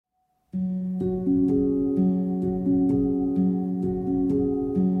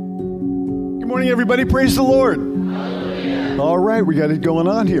morning, everybody. Praise the Lord. Hallelujah. All right, we got it going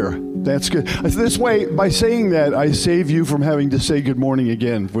on here. That's good. This way, by saying that, I save you from having to say good morning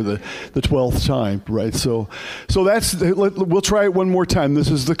again for the 12th time, right? So that's, we'll try it one more time.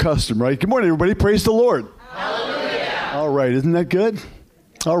 This is the custom, right? Good morning, everybody. Praise the Lord. Hallelujah. All right, isn't that good?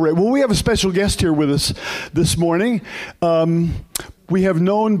 All right, well, we have a special guest here with us this morning. We have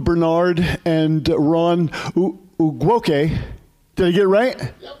known Bernard and Ron Ugwuoke. Did I get it right?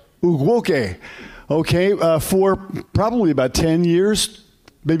 Yep. Ugwuoke. Okay, for probably about 10 years,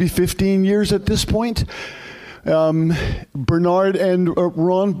 maybe 15 years at this point. Bernard and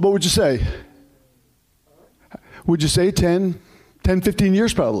Ron, what would you say? Would you say 10, 15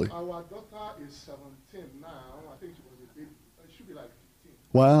 years probably? Our daughter is 17 now. I think it should be like 15.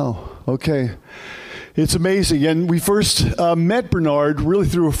 Wow, okay. It's amazing. And we first met Bernard really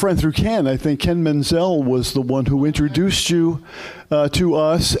through a friend, through Ken. I think Ken Menzel was the one who introduced you to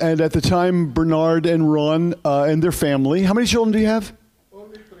us. And at the time, Bernard and Ron and their family. How many children do you have?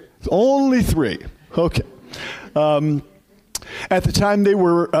 Only 3. Only 3. Okay. At the time, they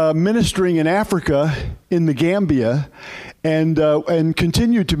were ministering in Africa, in the Gambia, and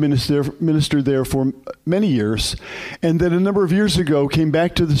continued to minister there for many years. And then a number of years ago, came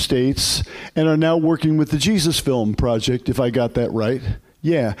back to the States and are now working with the Jesus Film Project, if I got that right.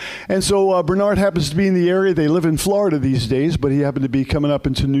 Yeah. And so Bernard happens to be in the area. They live in Florida these days, but he happened to be coming up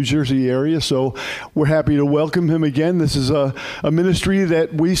into New Jersey area. So we're happy to welcome him again. This is a ministry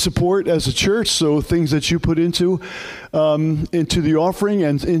that we support as a church. So things that you put into the offering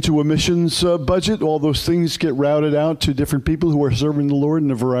and into a missions budget, all those things get routed out to different people who are serving the Lord in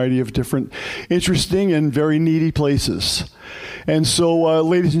a variety of different interesting and very needy places. And so,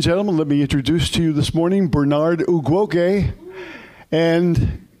 ladies and gentlemen, let me introduce to you this morning Bernard Ugwuoke,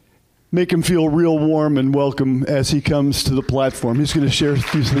 and make him feel real warm and welcome as he comes to the platform. He's going to share a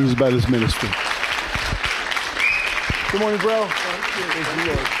few things about his ministry. Good morning, bro. Thank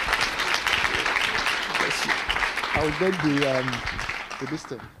you. I will get this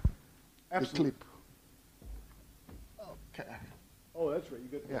thing. The clip. Okay. Oh, that's right. You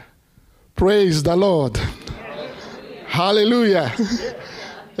got that. Yeah. Praise the Lord. Hallelujah.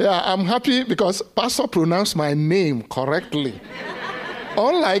 Yeah, I'm happy because Pastor pronounced my name correctly.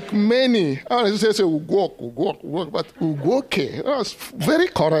 Unlike many, I say Ugwuoke, but Ugwuoke. That's very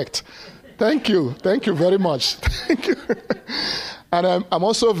correct. Thank you very much. Thank you. And I'm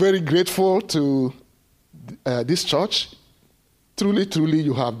also very grateful to this church. Truly,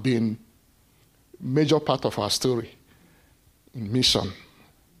 you have been a major part of our story in mission.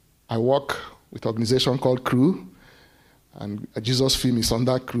 I work with an organization called Crew, and Jesus Film is on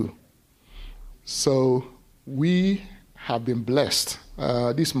that Crew. So we have been blessed.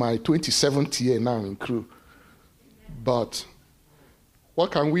 This is my 27th year now in Crew. But what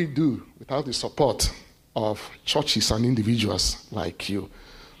can we do without the support of churches and individuals like you?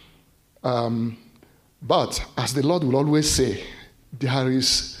 But as the Lord will always say, there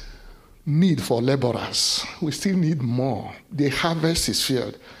is need for laborers. We still need more. The harvest is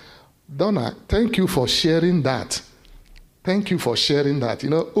filled. Donna, thank you for sharing that. Thank you for sharing that.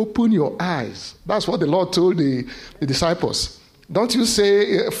 Open your eyes. That's what the Lord told the disciples. Don't you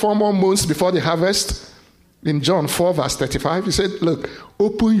say 4 more months before the harvest? In John 4, verse 35, he said, look,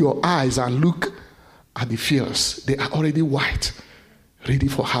 open your eyes and look at the fields. They are already white, ready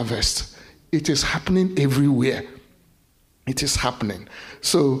for harvest. It is happening everywhere. It is happening.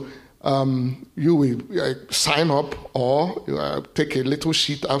 So you will sign up or take a little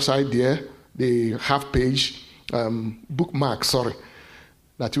sheet outside there, the half-page bookmark,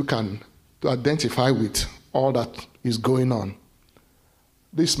 that you can identify with all that is going on.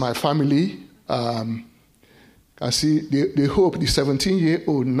 This is my family. I see the hope, the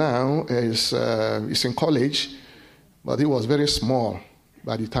 17-year-old now is in college, but he was very small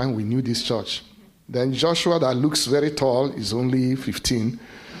by the time we knew this church. Then Joshua, that looks very tall, is only 15.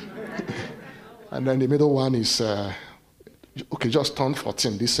 And then the middle one is, just turned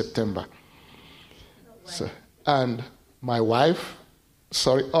 14 this September. So, and my wife,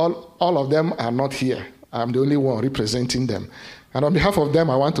 all of them are not here. I'm the only one representing them. And on behalf of them,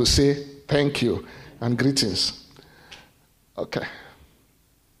 I want to say thank you and greetings. Okay.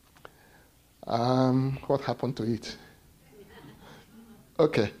 What happened to it?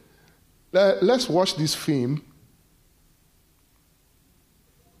 Okay. Let's watch this film.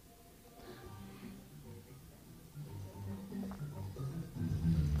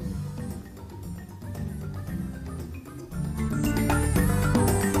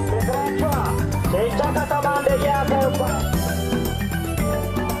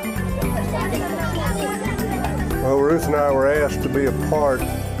 Well, Ruth and I were asked to be a part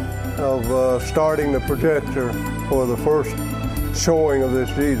of starting the projector for the first showing of this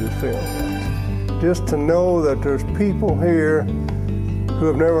Jesus film. Just to know that there's people here who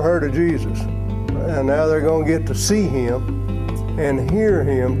have never heard of Jesus, and now they're going to get to see him and hear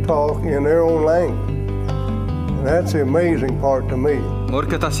him talk in their own language. And that's the amazing part to me.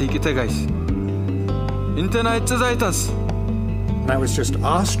 I was just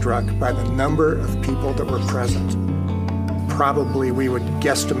awestruck by the number of people that were present. Probably we would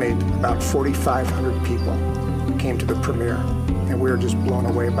guesstimate about 4,500 people came to the premiere, and we were just blown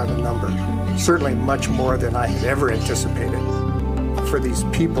away by the number. Certainly much more than I had ever anticipated. For these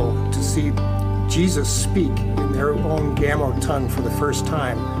people to see Jesus speak in their own Gamo tongue for the first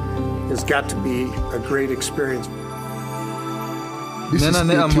time has got to be a great experience. This is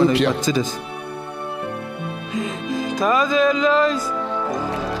Ethiopia.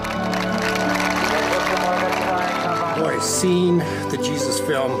 Boy, seeing the Jesus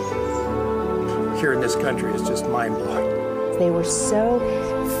film here in this country is just mind-blowing. They were so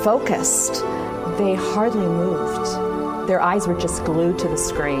focused, they hardly moved. Their eyes were just glued to the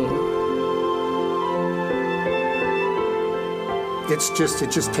screen. It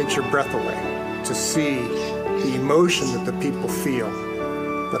just takes your breath away to see the emotion that the people feel,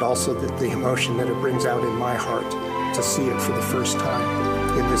 but also the emotion that it brings out in my heart to see it for the first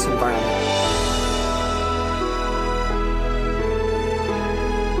time in this environment.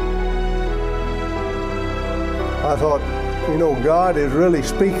 I thought, God is really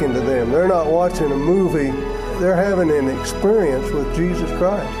speaking to them. They're not watching a movie. They're having an experience with Jesus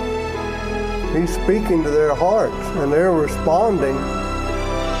Christ. He's speaking to their hearts, and they're responding.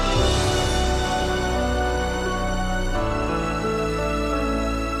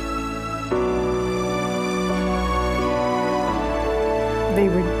 They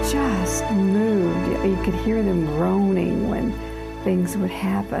were just moved. You could hear them groaning when things would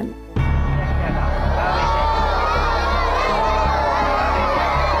happen.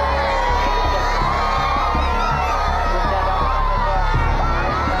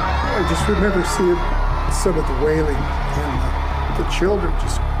 I just remember seeing some of the wailing and the children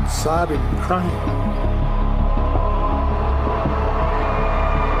just sobbing and crying.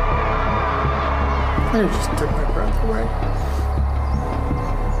 And it just took my breath away.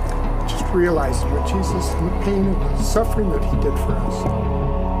 Just realizing what Jesus, the pain and the suffering that he did for us.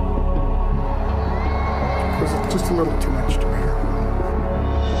 It was just a little too much to bear.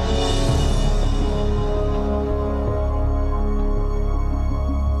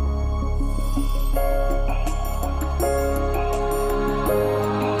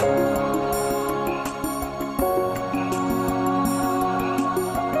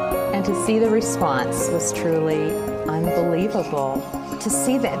 To see the response was truly unbelievable. To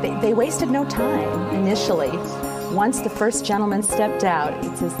see that they wasted no time initially. Once the first gentleman stepped out,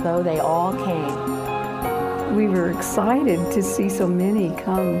 it's as though they all came. We were excited to see so many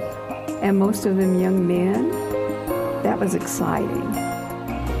come, and most of them young men. That was exciting.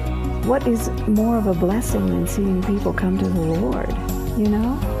 What is more of a blessing than seeing people come to the Lord,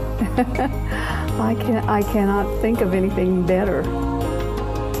 I cannot think of anything better.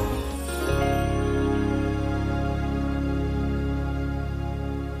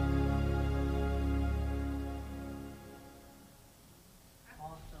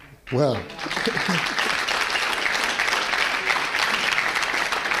 Well,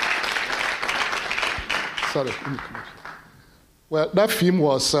 sorry. Well, that film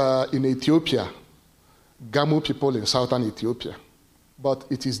was in Ethiopia, Gamo people in southern Ethiopia. But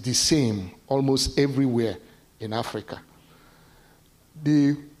it is the same almost everywhere in Africa.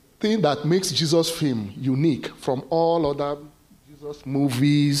 The thing that makes Jesus' film unique from all other Jesus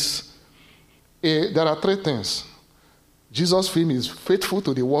movies, there are three things. Jesus' film is faithful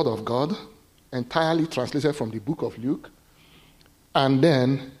to the Word of God, entirely translated from the book of Luke, and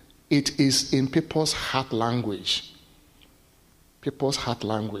then it is in people's heart language. People's heart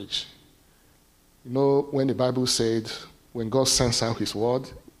language. When the Bible said, when God sends out his word,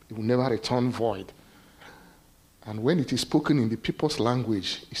 it will never return void. And when it is spoken in the people's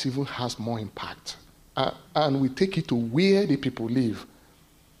language, it even has more impact. And we take it to where the people live.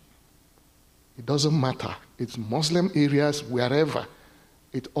 It doesn't matter. It's Muslim areas, wherever.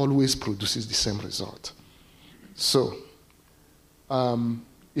 It always produces the same result. So,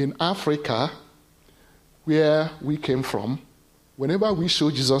 in Africa, where we came from, whenever we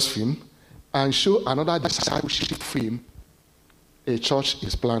show Jesus' film and show another discipleship film, a church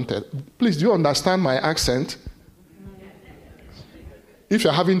is planted. Please, do you understand my accent? If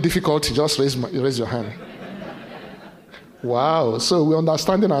you're having difficulty, just raise your hand. Wow, so we're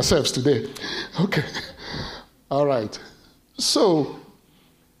understanding ourselves today. Okay. All right. So,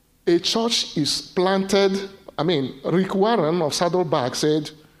 a church is planted. I mean, Rick Warren of Saddleback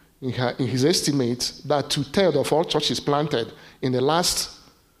said in his estimate that 2/3 of all churches planted in the last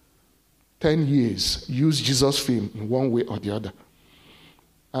 10 years use Jesus film in one way or the other.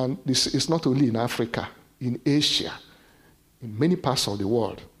 And this is not only in Africa, in Asia, in many parts of the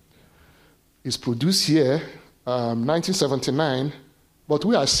world. It's produced here, 1979, but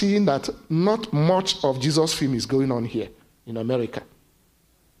we are seeing that not much of Jesus film is going on here in America.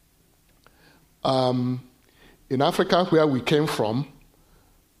 In Africa, where we came from,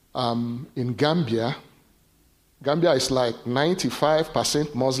 in Gambia is like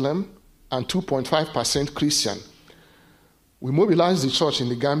 95% Muslim and 2.5% Christian. We mobilized the church in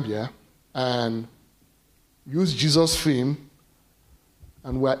the Gambia and used Jesus film,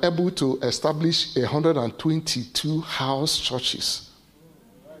 and we were able to establish 122 house churches.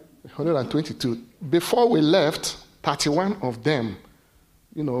 122. Before we left, 31 of them,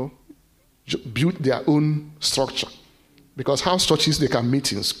 built their own structure. Because house churches, they can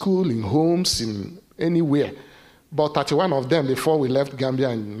meet in school, in homes, in anywhere. But 31 of them, before we left Gambia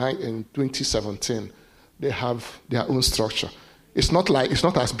in 2017, they have their own structure. It's not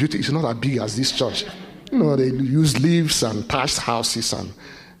as beautiful, it's not as big as this church. They use leaves and thatched houses,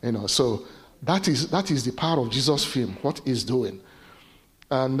 and so that is the power of Jesus film, what he's doing.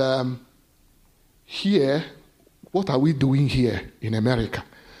 And here, what are we doing here in America?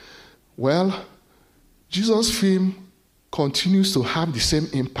 Well, Jesus film continues to have the same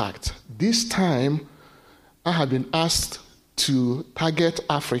impact. This time, I have been asked to target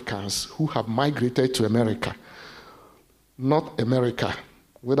Africans who have migrated to America. Not America,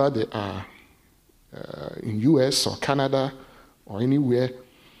 whether they are in US or Canada or anywhere.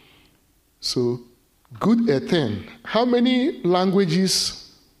 So, good Ethan, how many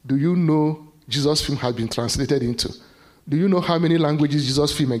languages do you know Jesus film has been translated into? Do you know how many languages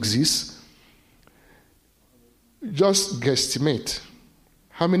Jesus film exists? Just guesstimate.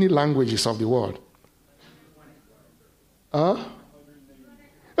 How many languages of the world?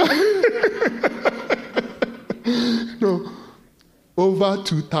 No, over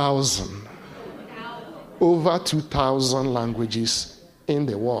 2,000. Over 2,000 languages in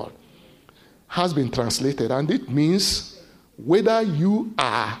the world has been translated. And it means whether you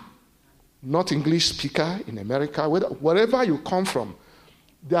are not English speaker in America, wherever you come from,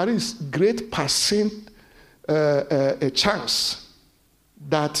 there is great percent a chance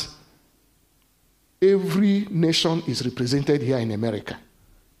that every nation is represented here in America.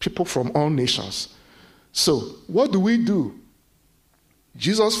 People from all nations. So, what do?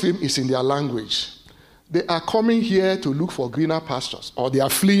 Jesus film is in their language. They are coming here to look for greener pastures, or they are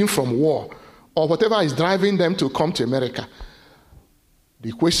fleeing from war, or whatever is driving them to come to America.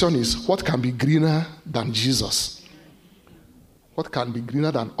 The question is, what can be greener than Jesus? What can be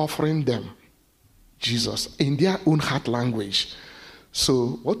greener than offering them Jesus in their own heart language?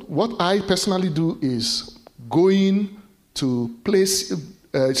 So what I personally do is going to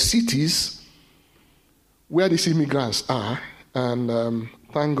cities where these immigrants are, and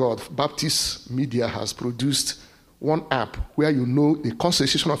thank God, Baptist Media has produced one app where the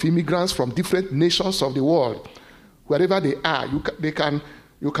concentration of immigrants from different nations of the world. Wherever they are,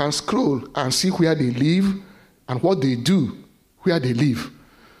 you can scroll and see where they live and what they do, where they live.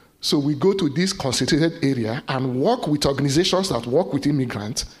 So we go to this concentrated area and work with organizations that work with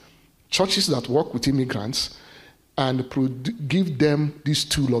immigrants, churches that work with immigrants, and give them this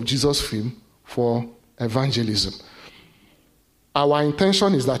tool of Jesus film for evangelism. Our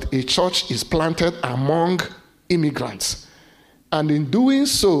intention is that a church is planted among immigrants. And in doing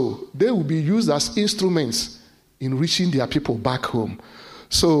so, they will be used as instruments in reaching their people back home.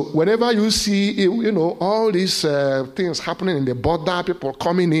 So whenever you see, all these things happening in the border, people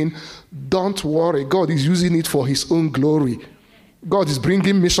coming in, don't worry. God is using it for his own glory. God is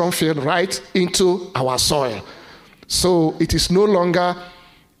bringing mission field right into our soil. So it is no longer,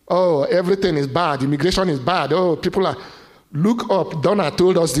 everything is bad, immigration is bad, people are... Look up. Donna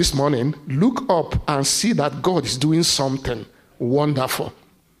told us this morning, look up and see that God is doing something wonderful.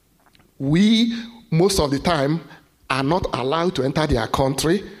 We, most of the time, are not allowed to enter their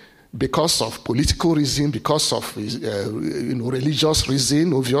country because of political reason, because of religious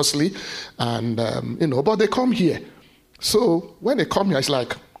reason, obviously, and but they come here. So when they come here, it's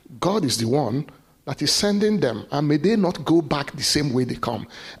like God is the one that is sending them, and may they not go back the same way they come.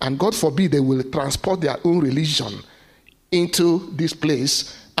 And God forbid they will transport their own religion into this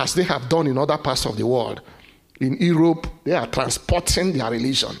place as they have done in other parts of the world. In Europe, they are transporting their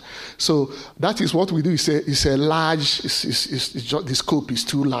religion. So that is what we do. It's a large, the scope is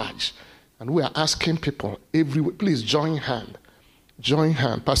too large. And we are asking people, please join hand. Join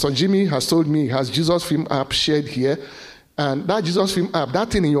hand. Pastor Jimmy has told me he has Jesus Film app shared here. And that Jesus Film app,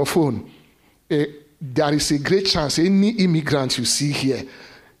 that thing in your phone, there is a great chance any immigrant you see here,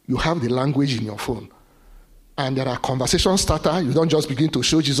 you have the language in your phone. And there are conversation starter. You don't just begin to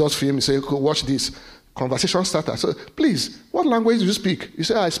show Jesus Film. You say, okay, watch this. Conversation starter. So please, what language do you speak? You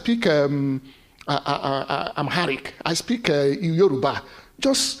say, I speak Amharic. I speak Yoruba.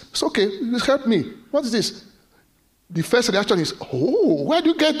 It's okay. You help me. What is this? The first reaction is, oh, where do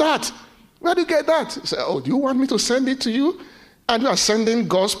you get that? Where do you get that? You say, oh, do you want me to send it to you? And you are sending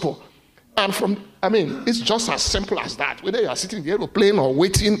gospel. And it's just as simple as that, whether you are sitting in the aeroplane or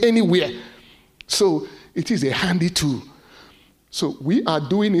waiting anywhere. So it is a handy tool. So we are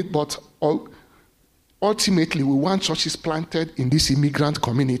doing it, but ultimately we want churches planted in these immigrant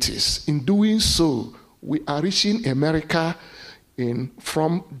communities. In doing so, we are reaching America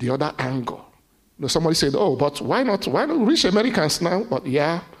from the other angle. Somebody said, oh, but why not reach Americans now? But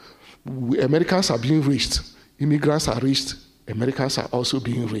yeah, Americans are being reached. Immigrants are reached. Americans are also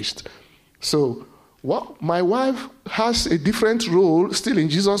being reached. So my wife has a different role still in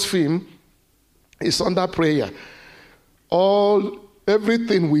Jesus Film. It's under prayer.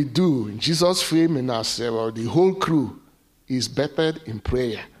 Everything we do in Jesus Film and as the whole crew is bettered in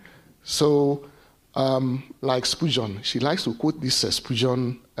prayer. So, like Spurgeon, she likes to quote this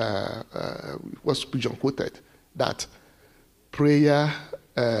Spurgeon, what Spurgeon quoted, that prayer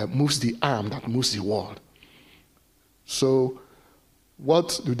moves the arm that moves the world. So,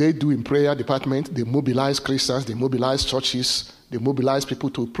 what do they do in prayer department? They mobilize Christians, they mobilize churches, they mobilize people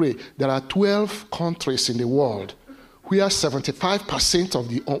to pray. There are 12 countries in the world where 75% of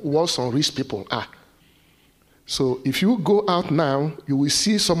the world's unreached people are. So if you go out now, you will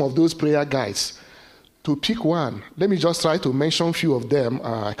see some of those prayer guides. To pick one, let me just try to mention a few of them.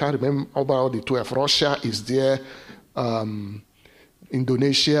 I can't remember about the 12. Russia is there,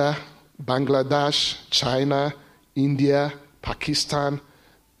 Indonesia, Bangladesh, China, India, Pakistan,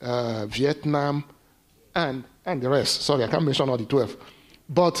 Vietnam, and the rest. Sorry, I can't mention all the 12.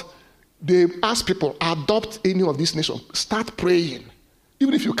 But they ask people, adopt any of these nations. Start praying.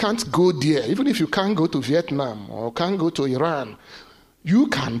 Even if you can't go there, even if you can't go to Vietnam or can't go to Iran, you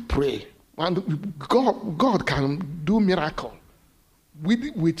can pray. And God can do miracle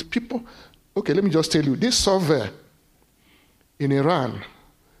with people. Okay, let me just tell you, this survey in Iran,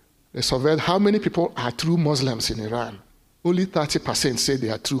 they surveyed how many people are true Muslims in Iran. Only 30% say they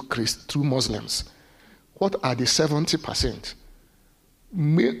are true Muslims. What are the 70%?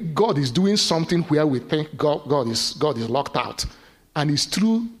 God is doing something where we think God is locked out. And it's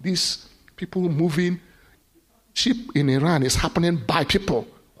through these people moving. Sheep in Iran is happening by people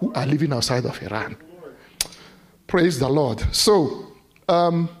who are living outside of Iran. Praise the Lord. So,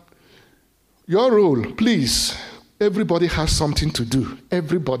 your role, please, everybody has something to do.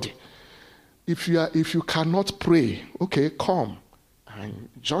 Everybody. If you cannot pray, okay, come and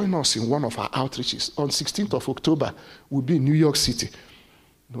join us in one of our outreaches. On 16th of October, we'll be in New York City,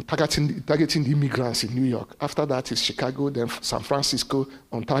 targeting the immigrants in New York. After that is Chicago, then San Francisco,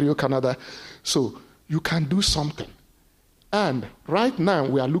 Ontario, Canada. So you can do something. And right now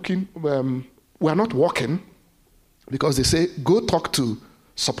we are looking, we are not working because they say, go talk to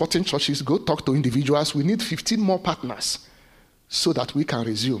supporting churches, go talk to individuals. We need 15 more partners so that we can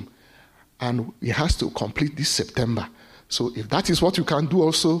resume. And it has to complete this September. So if that is what you can do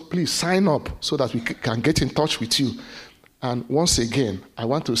also, please sign up so that we can get in touch with you. And once again, I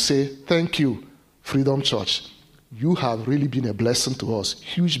want to say thank you, Freedom Church. You have really been a blessing to us,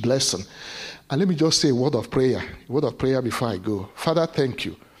 huge blessing. And let me just say a word of prayer before I go. Father, thank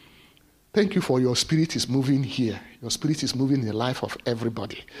you. Thank you for your spirit is moving here. Your spirit is moving in the life of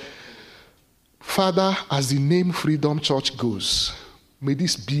everybody. Father, as the name Freedom Church goes, may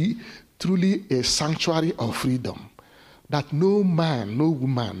this be truly a sanctuary of freedom, that no man, no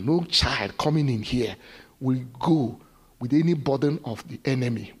woman, no child coming in here will go with any burden of the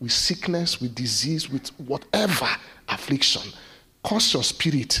enemy, with sickness, with disease, with whatever affliction. Cause your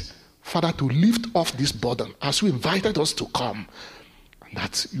spirit, Father, to lift off this burden as you invited us to come, and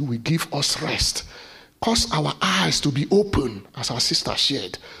that you will give us rest. Cause our eyes to be open, as our sister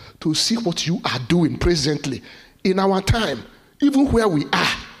shared, to see what you are doing presently in our time, even where we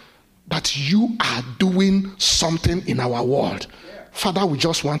are, that you are doing something in our world. Father, we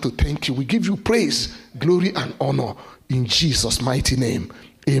just want to thank you. We give you praise, glory, and honor in Jesus' mighty name.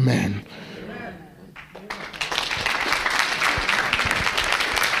 Amen.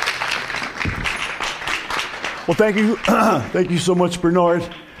 Well, thank you. Thank you so much, Bernard,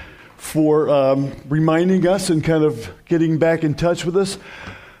 for reminding us and kind of getting back in touch with us.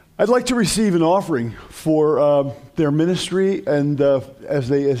 I'd like to receive an offering for their ministry and as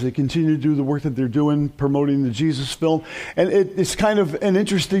they continue to do the work that they're doing, promoting the Jesus film. And it's kind of an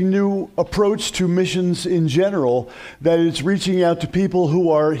interesting new approach to missions in general, that it's reaching out to people who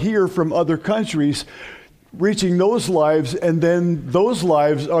are here from other countries, reaching those lives, and then those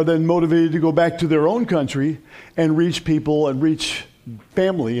lives are then motivated to go back to their own country and reach people and reach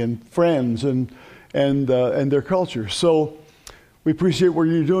family and friends and their culture. So we appreciate what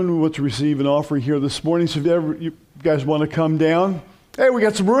you're doing. We want to receive an offering here this morning. So if you guys want to come down. Hey, we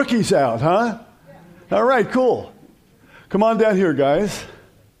got some rookies out, huh? All right, cool. Come on down here, guys.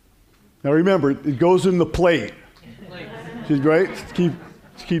 Now remember, it goes in the plate. She's great.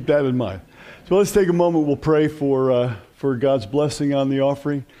 Keep that in mind. So let's take a moment. We'll pray for God's blessing on the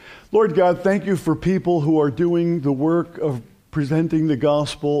offering. Lord God, thank you for people who are doing the work of presenting the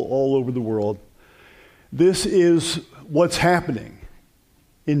gospel all over the world. This is what's happening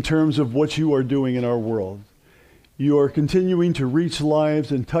in terms of what you are doing in our world. You are continuing to reach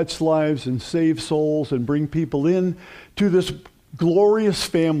lives and touch lives and save souls and bring people in to this glorious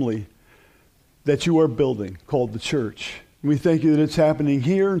family that you are building called the church. We thank you that it's happening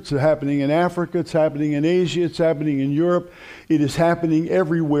here, it's happening in Africa, it's happening in Asia, it's happening in Europe. It is happening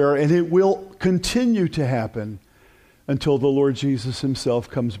everywhere, and it will continue to happen until the Lord Jesus himself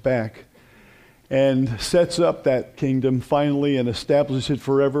comes back and sets up that kingdom finally and establishes it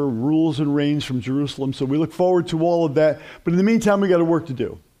forever, rules and reigns from Jerusalem. So we look forward to all of that. But in the meantime, we got a work to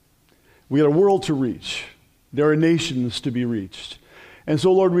do. We got a world to reach. There are nations to be reached. And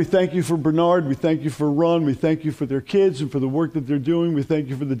so, Lord, we thank you for Bernard. We thank you for Ron. We thank you for their kids and for the work that they're doing. We thank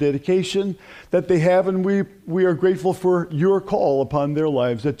you for the dedication that they have. And we are grateful for your call upon their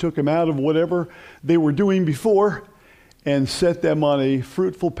lives that took them out of whatever they were doing before and set them on a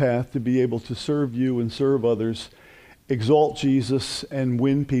fruitful path to be able to serve you and serve others, exalt Jesus, and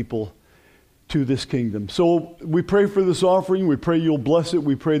win people to this kingdom. So we pray for this offering. We pray you'll bless it.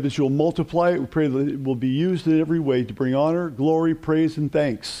 We pray that you'll multiply it. We pray that it will be used in every way to bring honor, glory, praise, and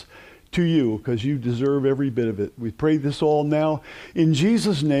thanks to you, because you deserve every bit of it. We pray this all now in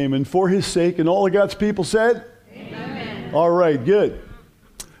Jesus' name and for his sake. And all of God's people said? Amen. All right, good.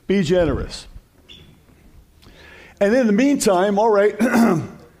 Be generous. And in the meantime, all right,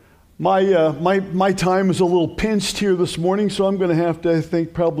 my time is a little pinched here this morning, so I'm going to have to, I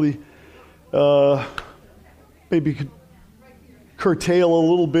think, probably maybe curtail a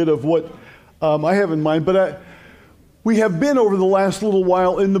little bit of what I have in mind. But we have been over the last little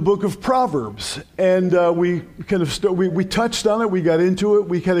while in the book of Proverbs, and we kind of we touched on it. We got into it.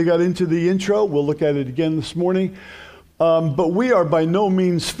 We kind of got into the intro. We'll look at it again this morning. But we are by no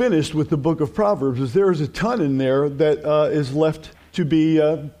means finished with the book of Proverbs, as there is a ton in there that is left to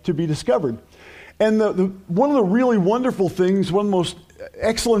be discovered. And one of the really wonderful things, one of the most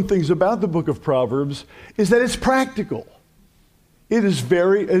excellent things about the book of Proverbs is that it's practical. It is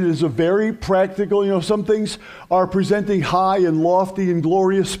a very practical, some things are presenting high and lofty and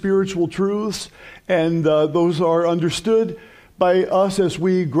glorious spiritual truths, and those are understood by us as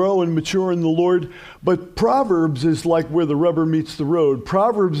we grow and mature in the Lord. But Proverbs is like where the rubber meets the road.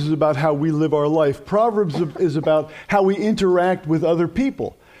 Proverbs is about how we live our life. Proverbs is about how we interact with other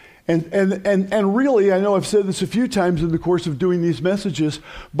people. And really, I know I've said this a few times in the course of doing these messages,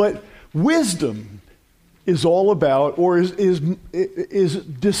 but wisdom is all about, or is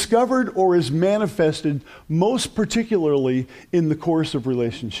discovered or is manifested most particularly in the course of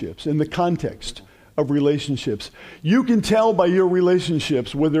relationships, in the context of relationships. You can tell by your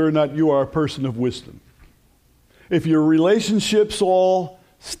relationships whether or not you are a person of wisdom. If your relationships all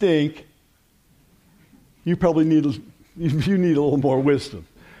stink, you probably need a little more wisdom.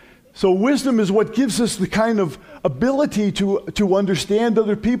 So wisdom is what gives us the kind of ability to understand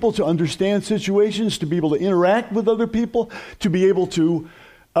other people, to understand situations, to be able to interact with other people, to be able to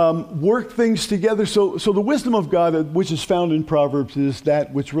work things together. So the wisdom of God, which is found in Proverbs, is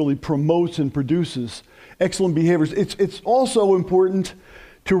that which really promotes and produces excellent behaviors. It's also important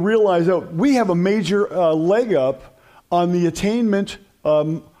to realize that we have a major leg up on the attainment,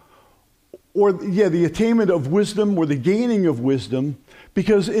 the attainment of wisdom, or the gaining of wisdom,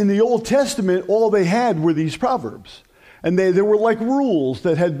 because in the Old Testament, all they had were these Proverbs. And they were like rules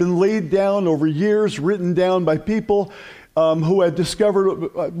that had been laid down over years, written down by people who had discovered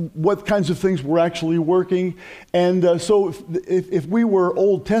what kinds of things were actually working. And so if we were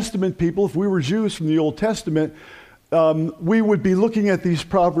Old Testament people, if we were Jews from the Old Testament, we would be looking at these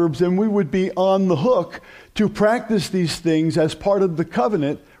Proverbs and we would be on the hook to practice these things as part of the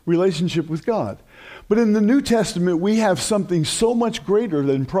covenant relationship with God. But in the New Testament, we have something so much greater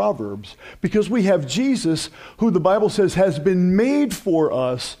than Proverbs, because we have Jesus, who the Bible says has been made for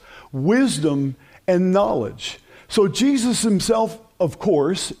us wisdom, and knowledge. So Jesus himself, of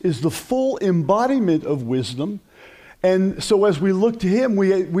course, is the full embodiment of wisdom. And so as we look to him,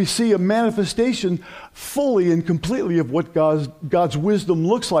 we see a manifestation fully and completely of what God's wisdom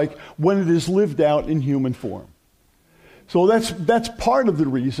looks like when it is lived out in human form. So that's part of the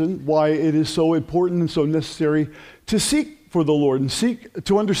reason why it is so important and so necessary to seek for the Lord and seek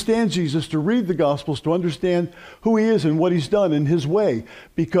to understand Jesus, to read the Gospels, to understand who he is and what he's done in his way,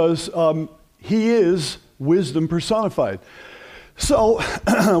 because he is wisdom personified. So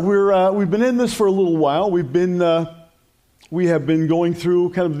we've been in this for a little while. We have been going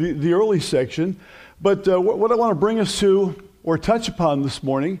through kind of the early section, but what I want to bring us to or touch upon this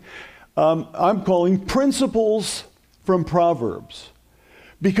morning, I'm calling principles from Proverbs.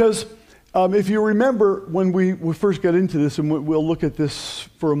 Because if you remember when we first got into this, and we'll look at this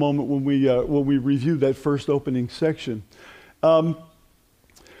for a moment when we review that first opening section,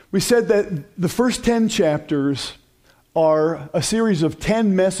 we said that the first 10 chapters are a series of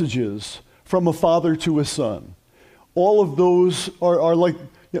 10 messages from a father to a son. All of those are like,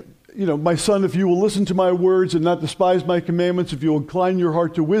 my son, if you will listen to my words and not despise my commandments, if you will incline your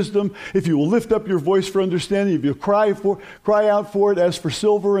heart to wisdom, if you will lift up your voice for understanding, if you cry out for it as for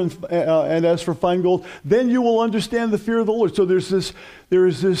silver and as for fine gold, then you will understand the fear of the Lord. So there is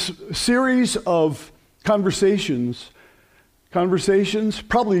this series of conversations,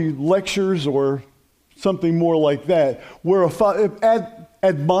 probably lectures or something more like that, where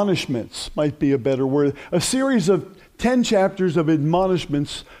admonishments might be a better word, a series of 10 chapters of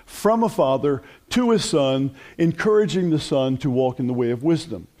admonishments from a father to his son, encouraging the son to walk in the way of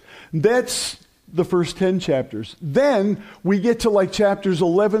wisdom. That's the first 10 chapters. Then we get to like chapters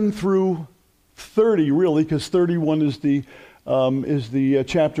 11 through 30, really, because 31 is the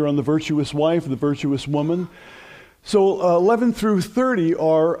chapter on the virtuous wife, the virtuous woman. So 11 through 30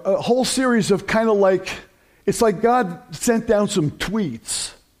 are a whole series of kind of like, it's like God sent down some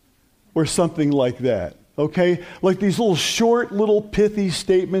tweets or something like that. Okay? Like these little short, little pithy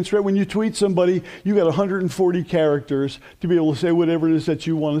statements, right? When you tweet somebody, you got 140 characters to be able to say whatever it is that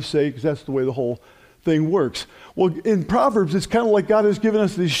you want to say, because that's the way the whole thing works. Well, in Proverbs, it's kind of like God has given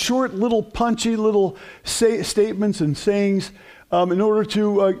us these short, little, punchy, little statements and sayings in order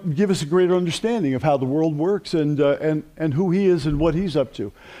to give us a greater understanding of how the world works and who he is and what he's up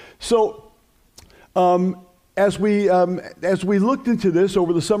to. So, as we looked into this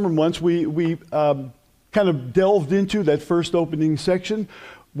over the summer months, we kind of delved into that first opening section.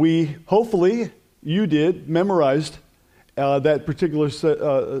 Hopefully, you memorized that particular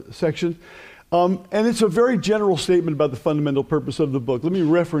section. And it's a very general statement about the fundamental purpose of the book. Let me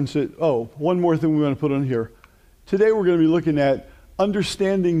reference it. Oh, one more thing we want to put on here. Today we're going to be looking at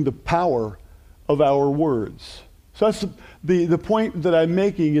understanding the power of our words. So that's the point that I'm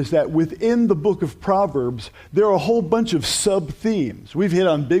making, is that within the book of Proverbs, there are a whole bunch of sub-themes. We've hit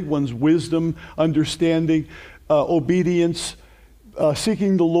on big ones: wisdom, understanding, obedience,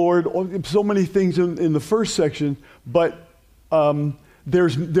 seeking the Lord, so many things in the first section, but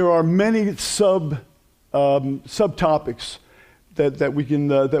there are many subtopics that we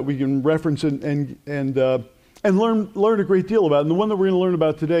can reference and learn a great deal about. And the one that we're going to learn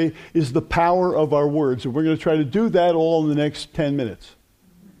about today is the power of our words. And we're going to try to do that all in the next 10 minutes.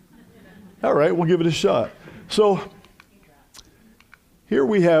 All right, we'll give it a shot. So here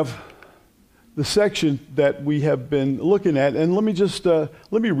we have the section that we have been looking at. And let me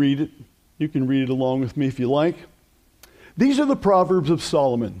read it. You can read it along with me if you like. These are the Proverbs of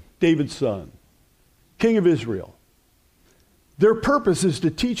Solomon, David's son, king of Israel. Their purpose is to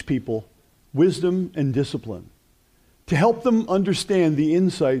teach people wisdom and discipline, to help them understand the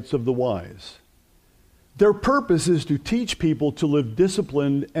insights of the wise. Their purpose is to teach people to live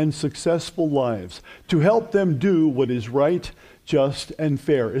disciplined and successful lives, to help them do what is right, just, and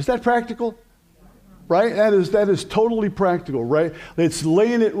fair. Is that practical? Right? That is totally practical, right? It's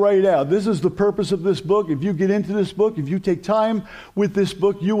laying it right out. This is the purpose of this book. If you get into this book, if you take time with this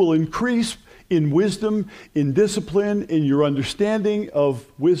book, you will increase in wisdom, in discipline, in your understanding of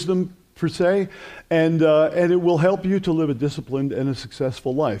wisdom per se, and it will help you to live a disciplined and a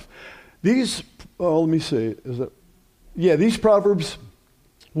successful life. These Proverbs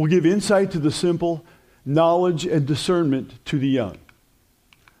will give insight to the simple, knowledge and discernment to the young.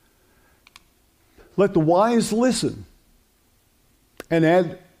 Let the wise listen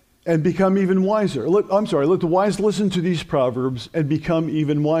and become even wiser. Let the wise listen to these Proverbs and become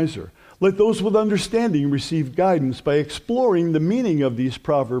even wiser. Let those with understanding receive guidance by exploring the meaning of these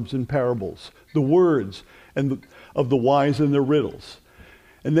proverbs and parables, the words of the wise and their riddles.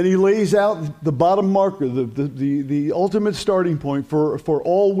 And then he lays out the bottom marker, the ultimate starting point for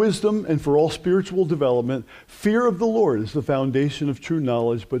all wisdom and for all spiritual development. Fear of the Lord is the foundation of true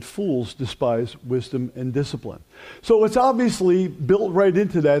knowledge, but fools despise wisdom and discipline. So it's obviously built right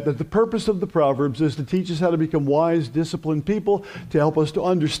into that the purpose of the Proverbs is to teach us how to become wise, disciplined people, to help us to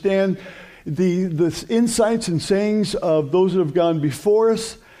understand the insights and sayings of those that have gone before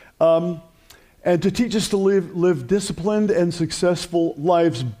us, and to teach us to live disciplined and successful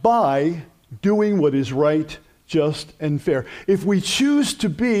lives by doing what is right, just, and fair. If we choose to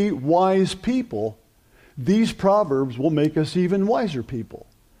be wise people, these Proverbs will make us even wiser people.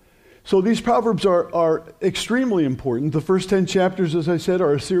 So these Proverbs are extremely important. The first 10 chapters, as I said,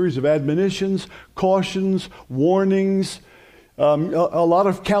 are a series of admonitions, cautions, warnings, a lot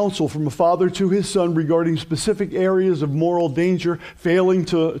of counsel from a father to his son regarding specific areas of moral danger, failing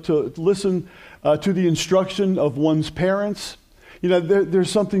to listen to the instruction of one's parents. You know, there's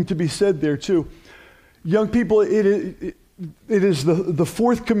something to be said there too. Young people, it is the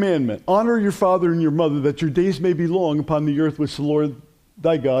fourth commandment. Honor your father and your mother, that your days may be long upon the earth which the Lord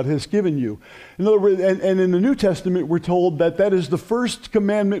thy God has given you. In other words, and in the New Testament, we're told that is the first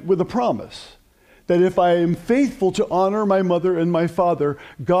commandment with a promise. That if I am faithful to honor my mother and my father,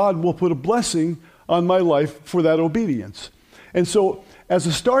 God will put a blessing on my life for that obedience. And so, as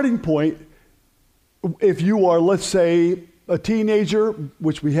a starting point, if you are, let's say, a teenager,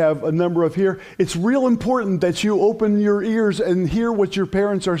 which we have a number of here, it's real important that you open your ears and hear what your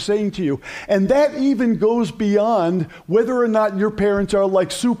parents are saying to you. And that even goes beyond whether or not your parents are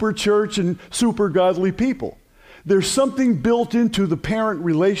like super church and super godly people. There's something built into the parent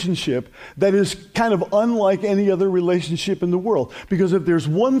relationship that is kind of unlike any other relationship in the world. Because if there's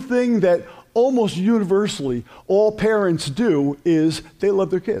one thing that almost universally all parents do is they love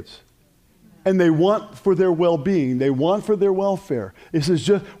their kids. And they want for their well-being. They want for their welfare. This is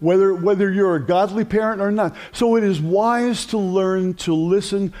just whether you're a godly parent or not. So it is wise to learn to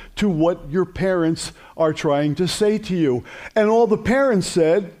listen to what your parents are trying to say to you. And all the parents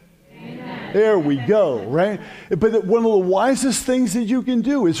said, amen. There we go, right? But one of the wisest things that you can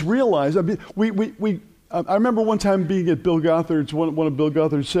do is realize, I mean, I remember one time being at Bill Gothard's, one of Bill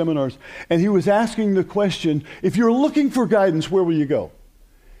Gothard's seminars, and he was asking the question, if you're looking for guidance, where will you go?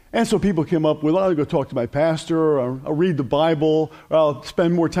 And so people came up with, I'll go talk to my pastor, or I'll read the Bible, or I'll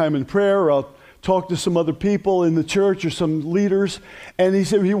spend more time in prayer, or I'll talk to some other people in the church or some leaders. And he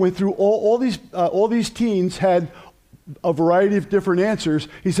said he went through all these teens had a variety of different answers.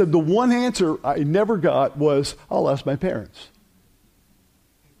 He said the one answer I never got was, I'll ask my parents.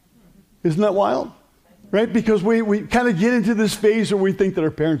 Isn't that wild? Right? Because we kind of get into this phase where we think that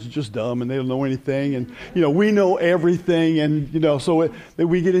our parents are just dumb and they don't know anything, and we know everything, and so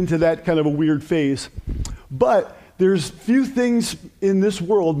we get into that kind of a weird phase. But there's few things in this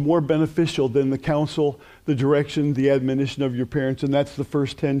world more beneficial than the counsel, the direction, the admonition of your parents, and that's the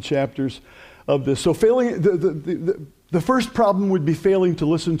first 10 chapters of this. So failing the first problem would be failing to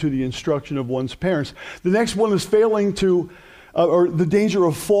listen to the instruction of one's parents. The next one is failing to or the danger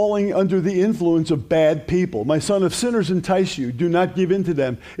of falling under the influence of bad people. My son, if sinners entice you, do not give in to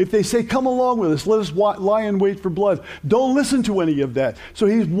them. If they say, come along with us, let us lie in wait for blood. Don't listen to any of that. So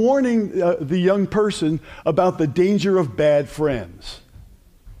he's warning the young person about the danger of bad friends.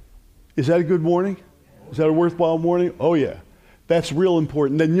 Is that a good warning? Is that a worthwhile warning? Oh yeah, that's real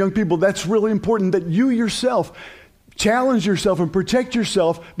important. And young people, that's really important that you yourself challenge yourself and protect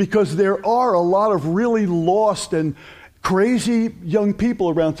yourself, because there are a lot of really lost and crazy young people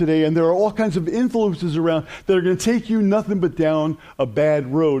around today, and there are all kinds of influences around that are going to take you nothing but down a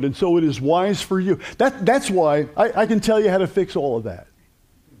bad road. And so it is wise for you. That's why I can tell you how to fix all of that.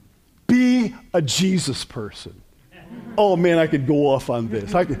 Be a Jesus person. Oh man, I could go off on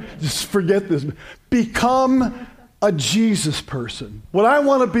this. I could just forget this. Become a Jesus person. What I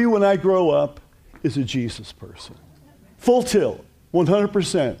want to be when I grow up is a Jesus person. Full tilt.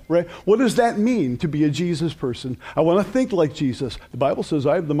 100%, right? What does that mean to be a Jesus person? I want to think like Jesus. The Bible says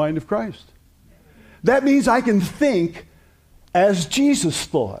I have the mind of Christ. That means I can think as Jesus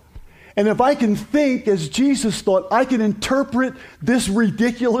thought. And if I can think as Jesus thought, I can interpret this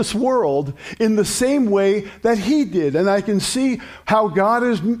ridiculous world in the same way that he did. And I can see how God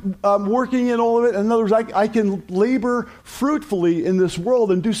is working in all of it. In other words, I can labor fruitfully in this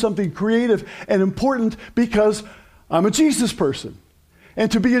world and do something creative and important because I'm a Jesus person. And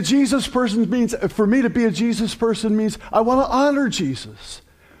to be a Jesus person means, for me to be a Jesus person means I want to honor Jesus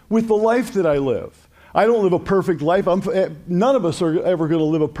with the life that I live. I don't live a perfect life. None of us are ever going to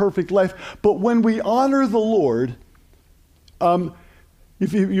live a perfect life. But when we honor the Lord,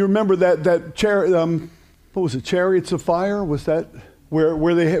 if you remember that what was it, Chariots of Fire? Was that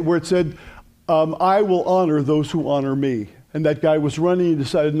where it said, I will honor those who honor me. And that guy was running. He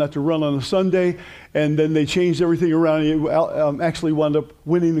decided not to run on a Sunday, and then they changed everything around. He actually wound up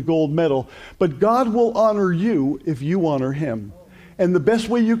winning the gold medal. But God will honor you if you honor him. And the best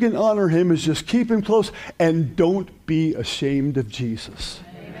way you can honor him is just keep him close and don't be ashamed of Jesus.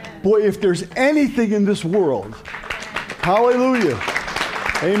 Amen. Boy, if there's anything in this world, hallelujah,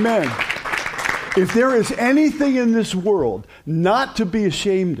 amen. If there is anything in this world not to be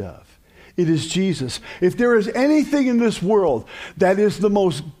ashamed of, it is Jesus. If there is anything in this world that is the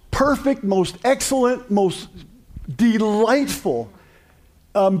most perfect, most excellent, most delightful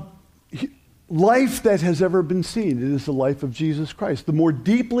life that has ever been seen, it is the life of Jesus Christ. The more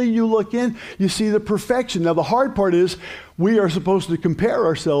deeply you look in, you see the perfection. Now, the hard part is we are supposed to compare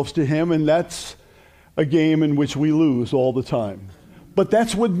ourselves to him, and that's a game in which we lose all the time. But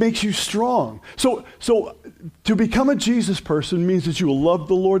that's what makes you strong. So to become a Jesus person means that you will love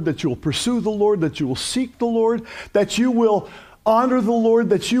the Lord, that you will pursue the Lord, that you will seek the Lord, that you will honor the Lord,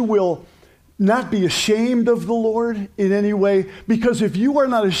 that you will not be ashamed of the Lord in any way. Because if you are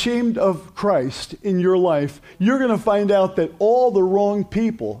not ashamed of Christ in your life, you're going to find out that all the wrong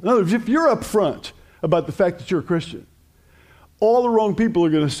people, in other words, if you're upfront about the fact that you're a Christian, all the wrong people are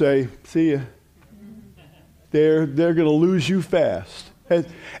going to say, see ya. They're going to lose you fast. And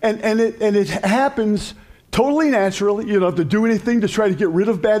it happens totally naturally. You don't have to do anything to try to get rid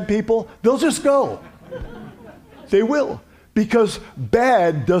of bad people. They'll just go. They will. Because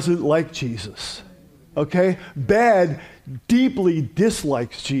bad doesn't like Jesus. Okay? Bad deeply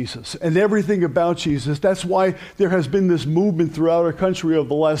dislikes Jesus and everything about Jesus. That's why there has been this movement throughout our country over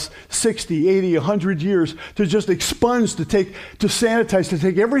the last 60, 80, 100 years to just expunge, to sanitize, to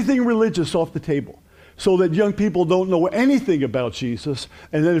take everything religious off the table, so that young people don't know anything about Jesus.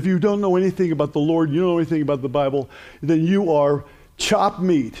 And then if you don't know anything about the Lord, you don't know anything about the Bible, then you are chopped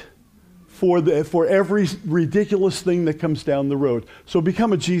meat for every ridiculous thing that comes down the road. So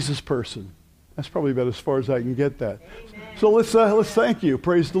become a Jesus person. That's probably about as far as I can get that. Amen. So let's thank you.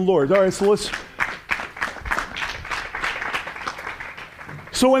 Praise the Lord. All right,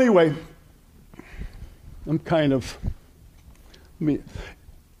 so anyway, I'm kind of,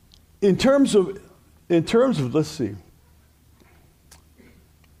 in terms of, let's see.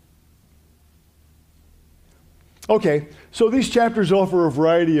 Okay, so these chapters offer a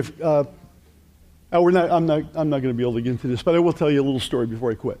variety of, I'm not going to be able to get into this, but I will tell you a little story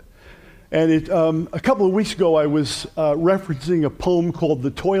before I quit. And a couple of weeks ago, I was referencing a poem called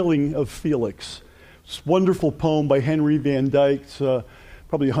The Toiling of Felix. It's a wonderful poem by Henry Van Dyke. It's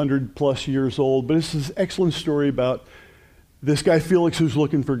probably 100 plus years old, but it's this excellent story about this guy Felix who's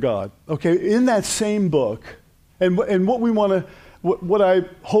looking for God. Okay, in that same book, and what I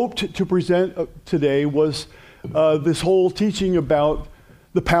hoped to present today was this whole teaching about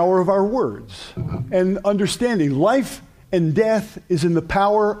the power of our words and understanding life and death is in the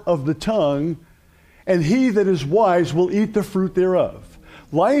power of the tongue, and he that is wise will eat the fruit thereof.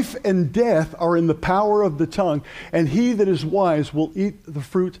 Life and death are in the power of the tongue, and he that is wise will eat the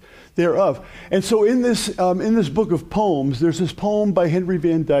fruit thereof. And so in this book of poems, there's this poem by Henry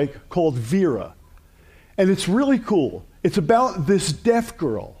Van Dyke called Vera. And it's really cool. It's about this deaf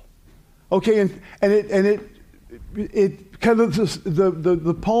girl. Okay, and it kind of,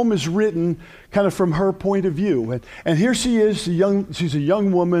 the poem is written kind of from her point of view. And here she is, she's a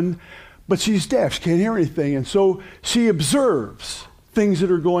young woman, but she's deaf, she can't hear anything. And so she observes things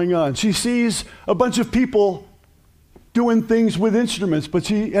that are going on. She sees a bunch of people doing things with instruments, but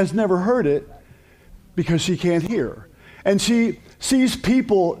she has never heard it because she can't hear. And she sees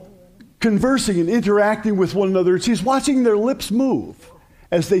people conversing and interacting with one another. She's watching their lips move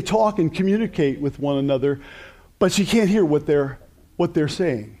as they talk and communicate with one another, but she can't hear what they're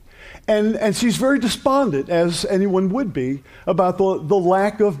saying. And she's very despondent, as anyone would be, about the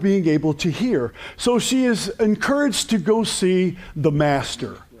lack of being able to hear. So she is encouraged to go see the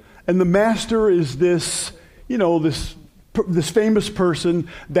master. And the master is this famous person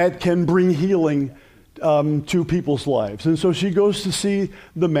that can bring healing to people's lives. And so she goes to see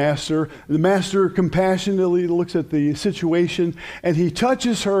the master. The master compassionately looks at the situation, and he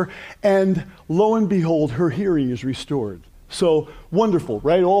touches her, and lo and behold, her hearing is restored. So wonderful,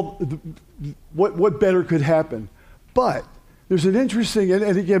 right? What better could happen? But there's an interesting,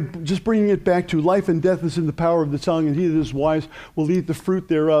 and again, just bringing it back to life and death is in the power of the tongue, and he that is wise will eat the fruit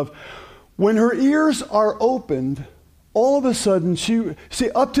thereof. When her ears are opened, all of a sudden,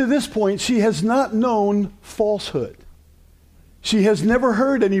 up to this point, she has not known falsehood. She has never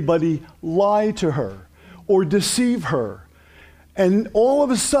heard anybody lie to her or deceive her. And all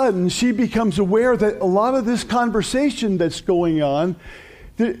of a sudden, she becomes aware that a lot of this conversation that's going on,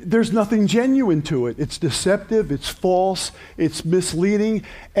 there's nothing genuine to it. It's deceptive, it's false, it's misleading,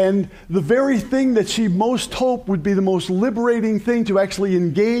 and the very thing that she most hoped would be the most liberating thing to actually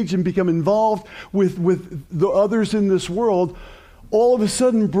engage and become involved with the others in this world, all of a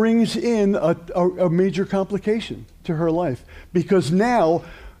sudden brings in a major complication to her life. Because now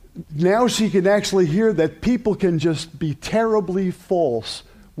she can actually hear that people can just be terribly false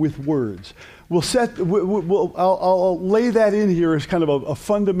with words. I'll lay that in here as kind of a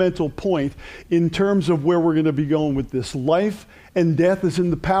fundamental point in terms of where we're going to be going with this. Life and death is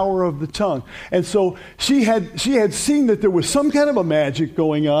in the power of the tongue. And so she had seen that there was some kind of a magic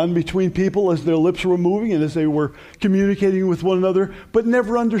going on between people as their lips were moving and as they were communicating with one another, but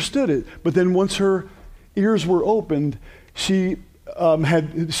never understood it. But then once her ears were opened, she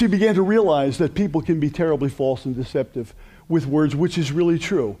began to realize that people can be terribly false and deceptive with words, which is really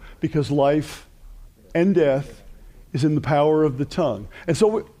true, because life and death is in the power of the tongue. And so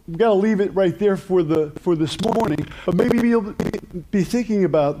we've got to leave it right there for this morning, but maybe you'll be thinking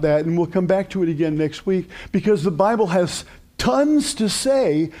about that, and we'll come back to it again next week, because the Bible has tons to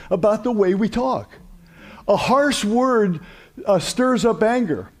say about the way we talk. A harsh word stirs up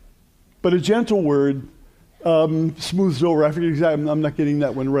anger, but a gentle word smooths over. I forget exactly. I'm not getting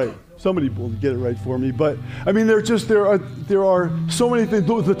that one right. Somebody will get it right for me. But I mean, there are so many things.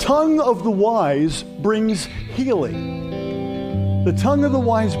 The tongue of the wise brings healing. The tongue of the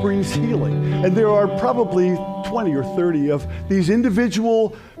wise brings healing, and there are probably 20 or 30 of these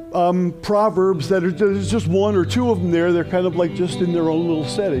individual proverbs that there's just one or two of them there. They're kind of like just in their own little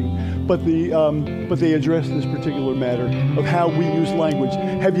setting, but they address this particular matter of how we use language.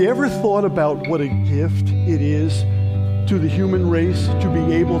 Have you ever thought about what a gift it is to the human race to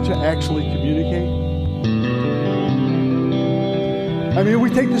be able to actually communicate? I mean, we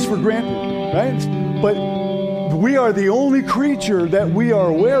take this for granted, right? But we are the only creature that we are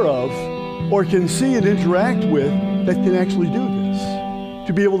aware of or can see and interact with that can actually do this.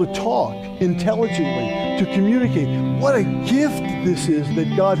 To be able to talk intelligently, to communicate. What a gift this is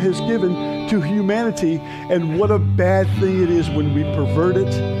that God has given to humanity, and what a bad thing it is when we pervert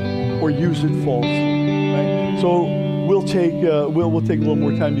it or use it falsely. Right? So we'll take a little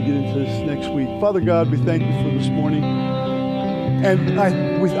more time to get into this next week. Father God, we thank you for this morning, and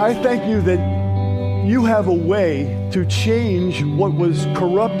I thank you that you have a way to change what was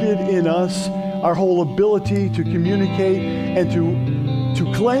corrupted in us, our whole ability to communicate and to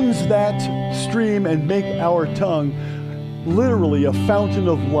cleanse that stream and make our tongue literally a fountain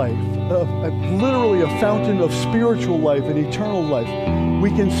of life, literally a fountain of spiritual life and eternal life. We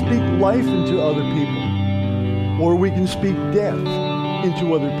can speak life into other people, or we can speak death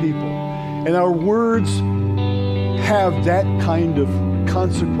into other people. And our words have that kind of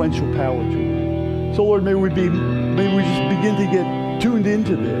consequential power to them. So Lord, may we just begin to get tuned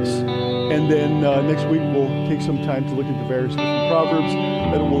into this. And then next week we'll take some time to look at the various different proverbs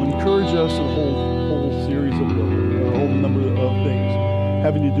that will encourage us in a whole series of a whole number of things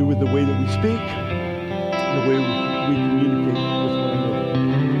having to do with the way that we speak, and the way we communicate with one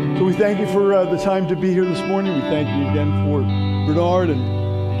another. So we thank you for the time to be here this morning. We thank you again for Bernard and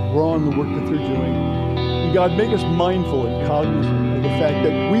Ron, the work that they're doing. And God, make us mindful and cognizant of the fact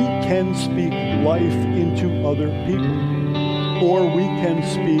that we can speak life into other people, or we can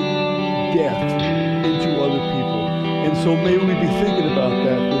speak death into other people. And so may we be thinking about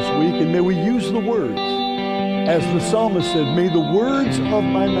that this week, and may we use the words. As the psalmist said, may the words of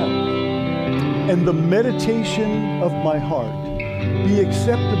my mouth and the meditation of my heart be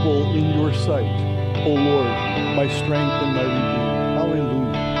acceptable in your sight, O Lord, my strength and my redeemer.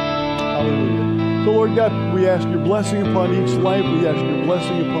 Hallelujah. Hallelujah. So Lord God, we ask your blessing upon each life. We ask your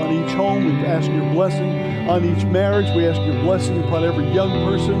blessing upon each home. We ask your blessing on each marriage. We ask your blessing upon every young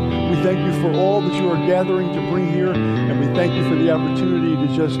person. We thank you for all that you are gathering to bring here, and we thank you for the opportunity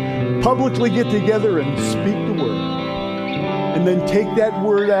to just publicly get together and speak the word, and then take that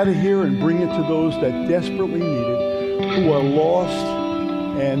word out of here and bring it to those that desperately need it, who are lost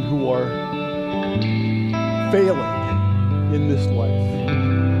and who are failing in this life.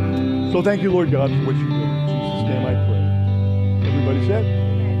 So thank you, Lord God, for what you do. In Jesus' name I pray. Everybody said,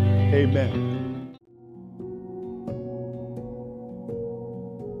 amen.